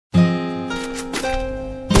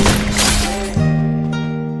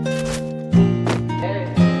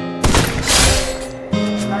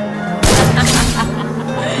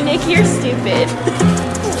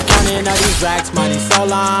so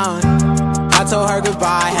long. I told her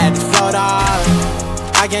goodbye, had to float off.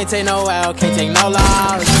 I can't take no L, can't take no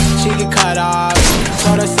loss. She get cut off,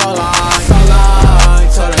 told her so long, so long,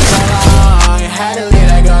 told her so long. Had to leave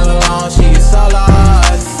that girl alone, she get so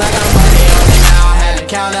lost. I got money on me now, had to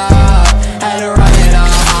count up, had to run it up,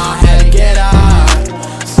 had to get up.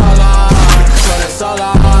 So long, told her so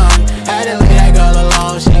long. Had to leave that girl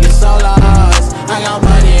alone, she get so lost. I got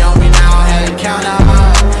money on me now, had to count up,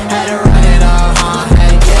 had to run it up, had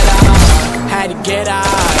to get up, had to get up,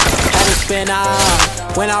 had to spin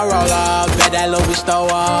up. When I roll up, bet that little bitch throw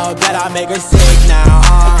up, bet I make her sick now,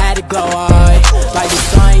 had to glow up, like the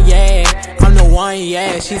sun, yeah, I'm the one,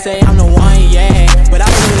 yeah, she say I'm the one, yeah, but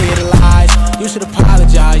I believe the lies, you should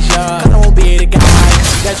apologize, yeah, I won't be the guy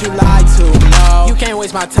that you lied to, no, you can't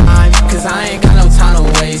waste my time, cause I ain't got no time to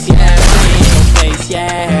waste, yeah, money in your face,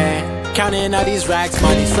 yeah, counting all these racks,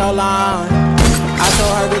 money so long, I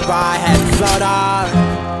told her goodbye, had to float off.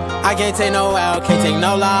 I can't take no L, can't take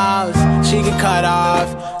no loss. She get cut off,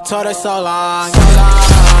 told her so long, so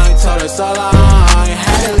long, told her so long.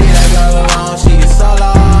 Had to leave that girl alone, she get so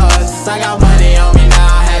lost. I got money on me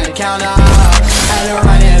now, had to count up, had to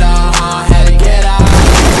run it up, had to get out.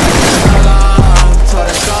 So long, told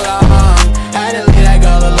her so long. Had to leave that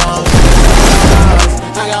girl alone, she get so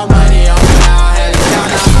lost. I got money on me now, had to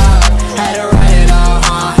count up, had to run it up,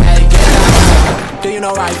 had to get out. Do you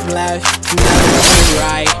know right from left? You never do it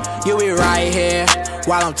right. You be right here,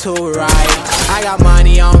 while I'm too right. I got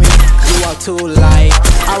money on me, you walk too light.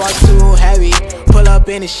 I walk too heavy, pull up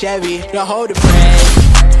in a Chevy. You hold the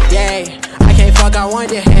brake, yeah. I can't fuck, I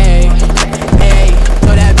want your head. Hey,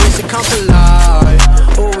 know that bitch to come for love.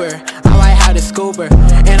 Uber, I might have the scooper,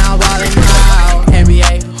 and I'm ballin' now.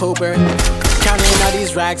 NBA hooper, counting all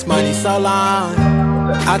these racks, money so long.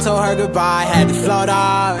 I told her goodbye, had to float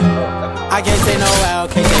off. I can't take no L,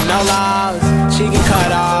 can't take no loss. She get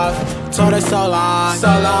cut off, told her so long, so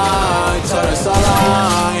long, told her so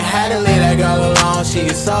long. Had to leave that girl alone, she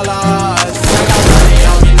get so lost. I got money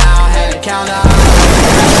on me now, had to count up,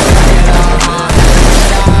 had to run it up, had to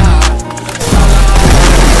get out. So long,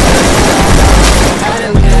 had to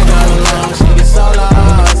leave that girl alone, she get so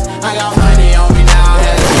lost. I got money on me now,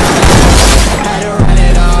 had to count up, had to run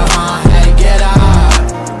it up, had to get out.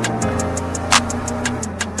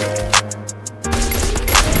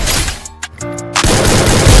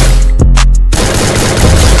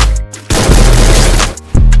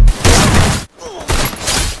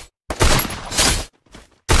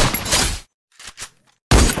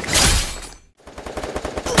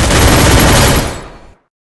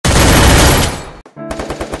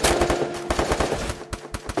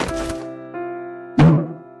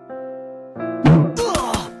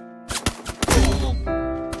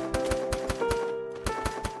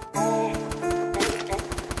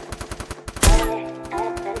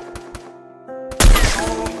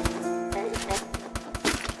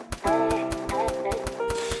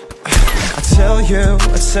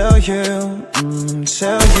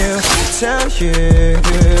 Tell you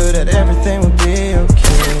that everything will be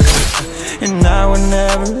okay, and I would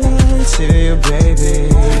never lie to you,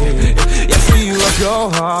 baby. Yeah, for you I go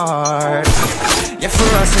hard, yeah,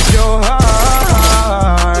 for us I go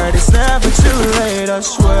hard. It's never too late, I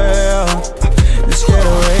swear. Let's get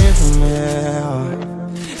away from here,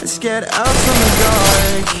 let's get out from the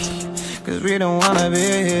dark, cause we don't wanna be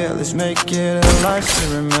here. Let's make it a life to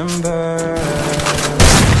remember.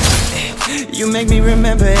 You make me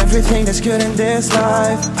remember everything that's good in this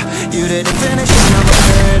life. You the definition of a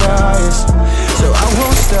paradise, so I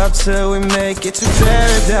won't stop till we make it to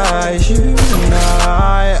paradise. You and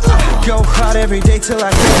I go hard every day till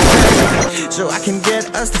I get it, so I can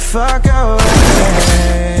get us the fuck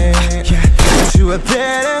away, yeah, to a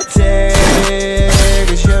better day,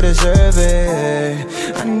 cause you deserve it.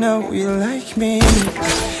 I know you like me,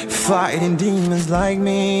 fighting demons like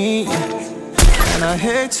me, and I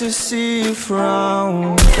hate to see you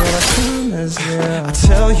frown, but I promise you I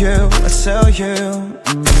tell you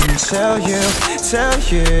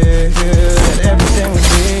that everything will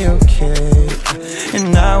be okay,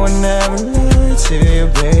 and I would never lie to you,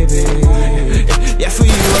 baby. Yeah, for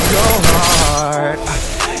you I go hard,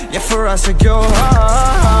 yeah, for us I go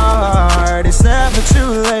hard. It's never too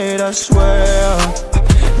late, I swear.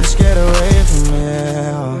 Let's get away from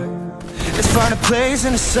here, let's find a place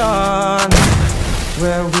in the sun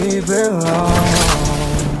where we belong.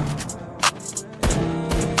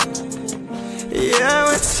 Yeah,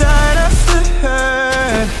 we're tired of the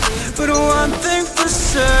hurt, but one thing for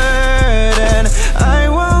certain, I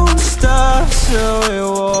won't stop till we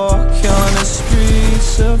walk on the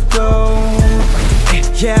streets of gold.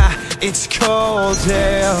 Yeah, it's cold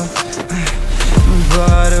here,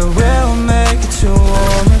 but it will make it to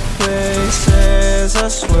warmer places, I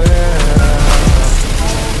swear.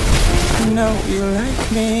 I know you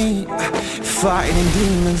like me, fighting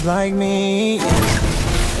demons like me,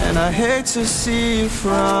 and I hate to see you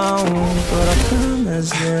frown, but I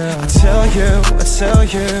promise you, I tell you,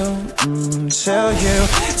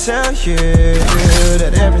 tell you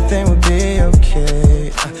that everything will be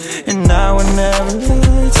okay, and I will never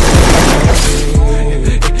lie to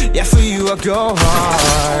you. Yeah, for you I go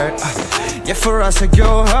hard, yeah, for us I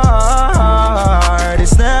go hard.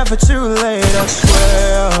 It's never too late, I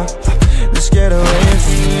swear. Let's get away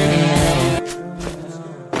from you.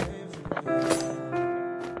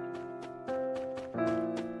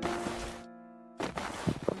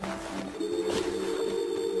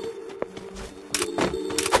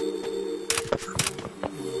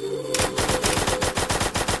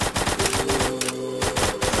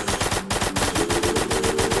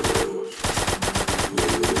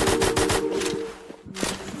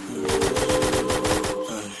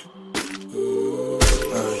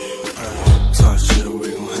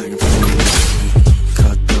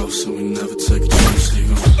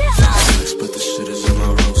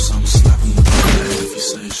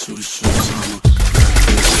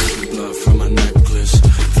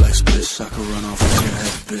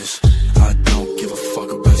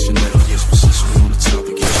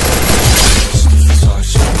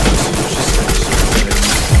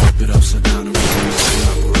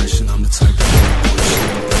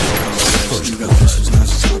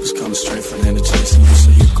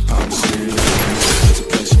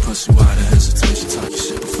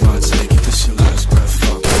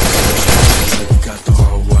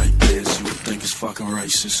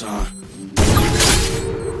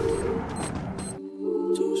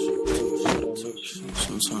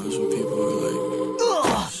 Sometimes when people are like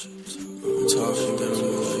talking, they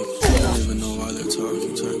don't even know why they're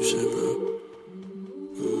talking type shit, bro.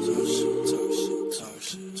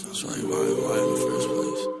 It's like, why in the first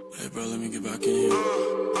place? Hey, bro, let me get back in here.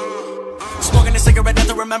 Smoking a cigarette, not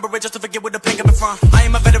to remember it, just to forget where the pain coming from. I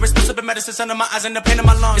am a veteran, specific medicine under my eyes and the pain in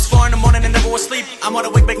my lungs. It's 4 in the morning and never was sleep. I'm on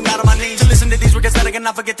the wake, breaking out of my knees. To listen to these records that I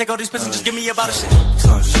cannot forget, take all these pistols, just give me about a shit.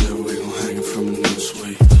 Talk shit, we gon' hang it from the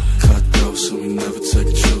newsweek. Cut throat, so we never take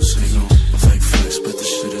a true signal. Fake flex, but the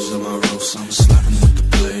shit is in my roast. I'ma slap him with the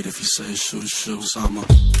blade if he says shoot his shoes. I'm a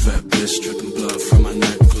fat bitch, dripping blood from my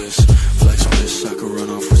necklace. Flex bitch, I could run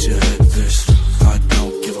off with your head, bitch. I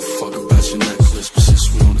don't give a fuck about your necklace, but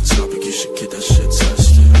since we on the topic, you should get that shit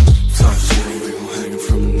tested. Talk shit, we gon' hang it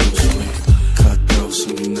from the newsweek. Cut throat,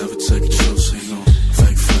 so we never take a true signal.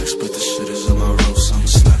 Fake flex, but the shit is in my roast. I'ma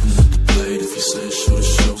slap him with the blade if he says shoot his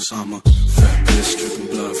shoes. I'm a fat bitch, dripping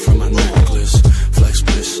blood from my necklace. Flex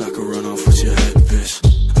bitch, I could run off with your head, bitch.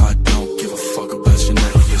 I don't give a fuck about your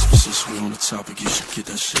necklace, but since we on the topic, you should get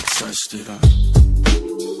that shit tested.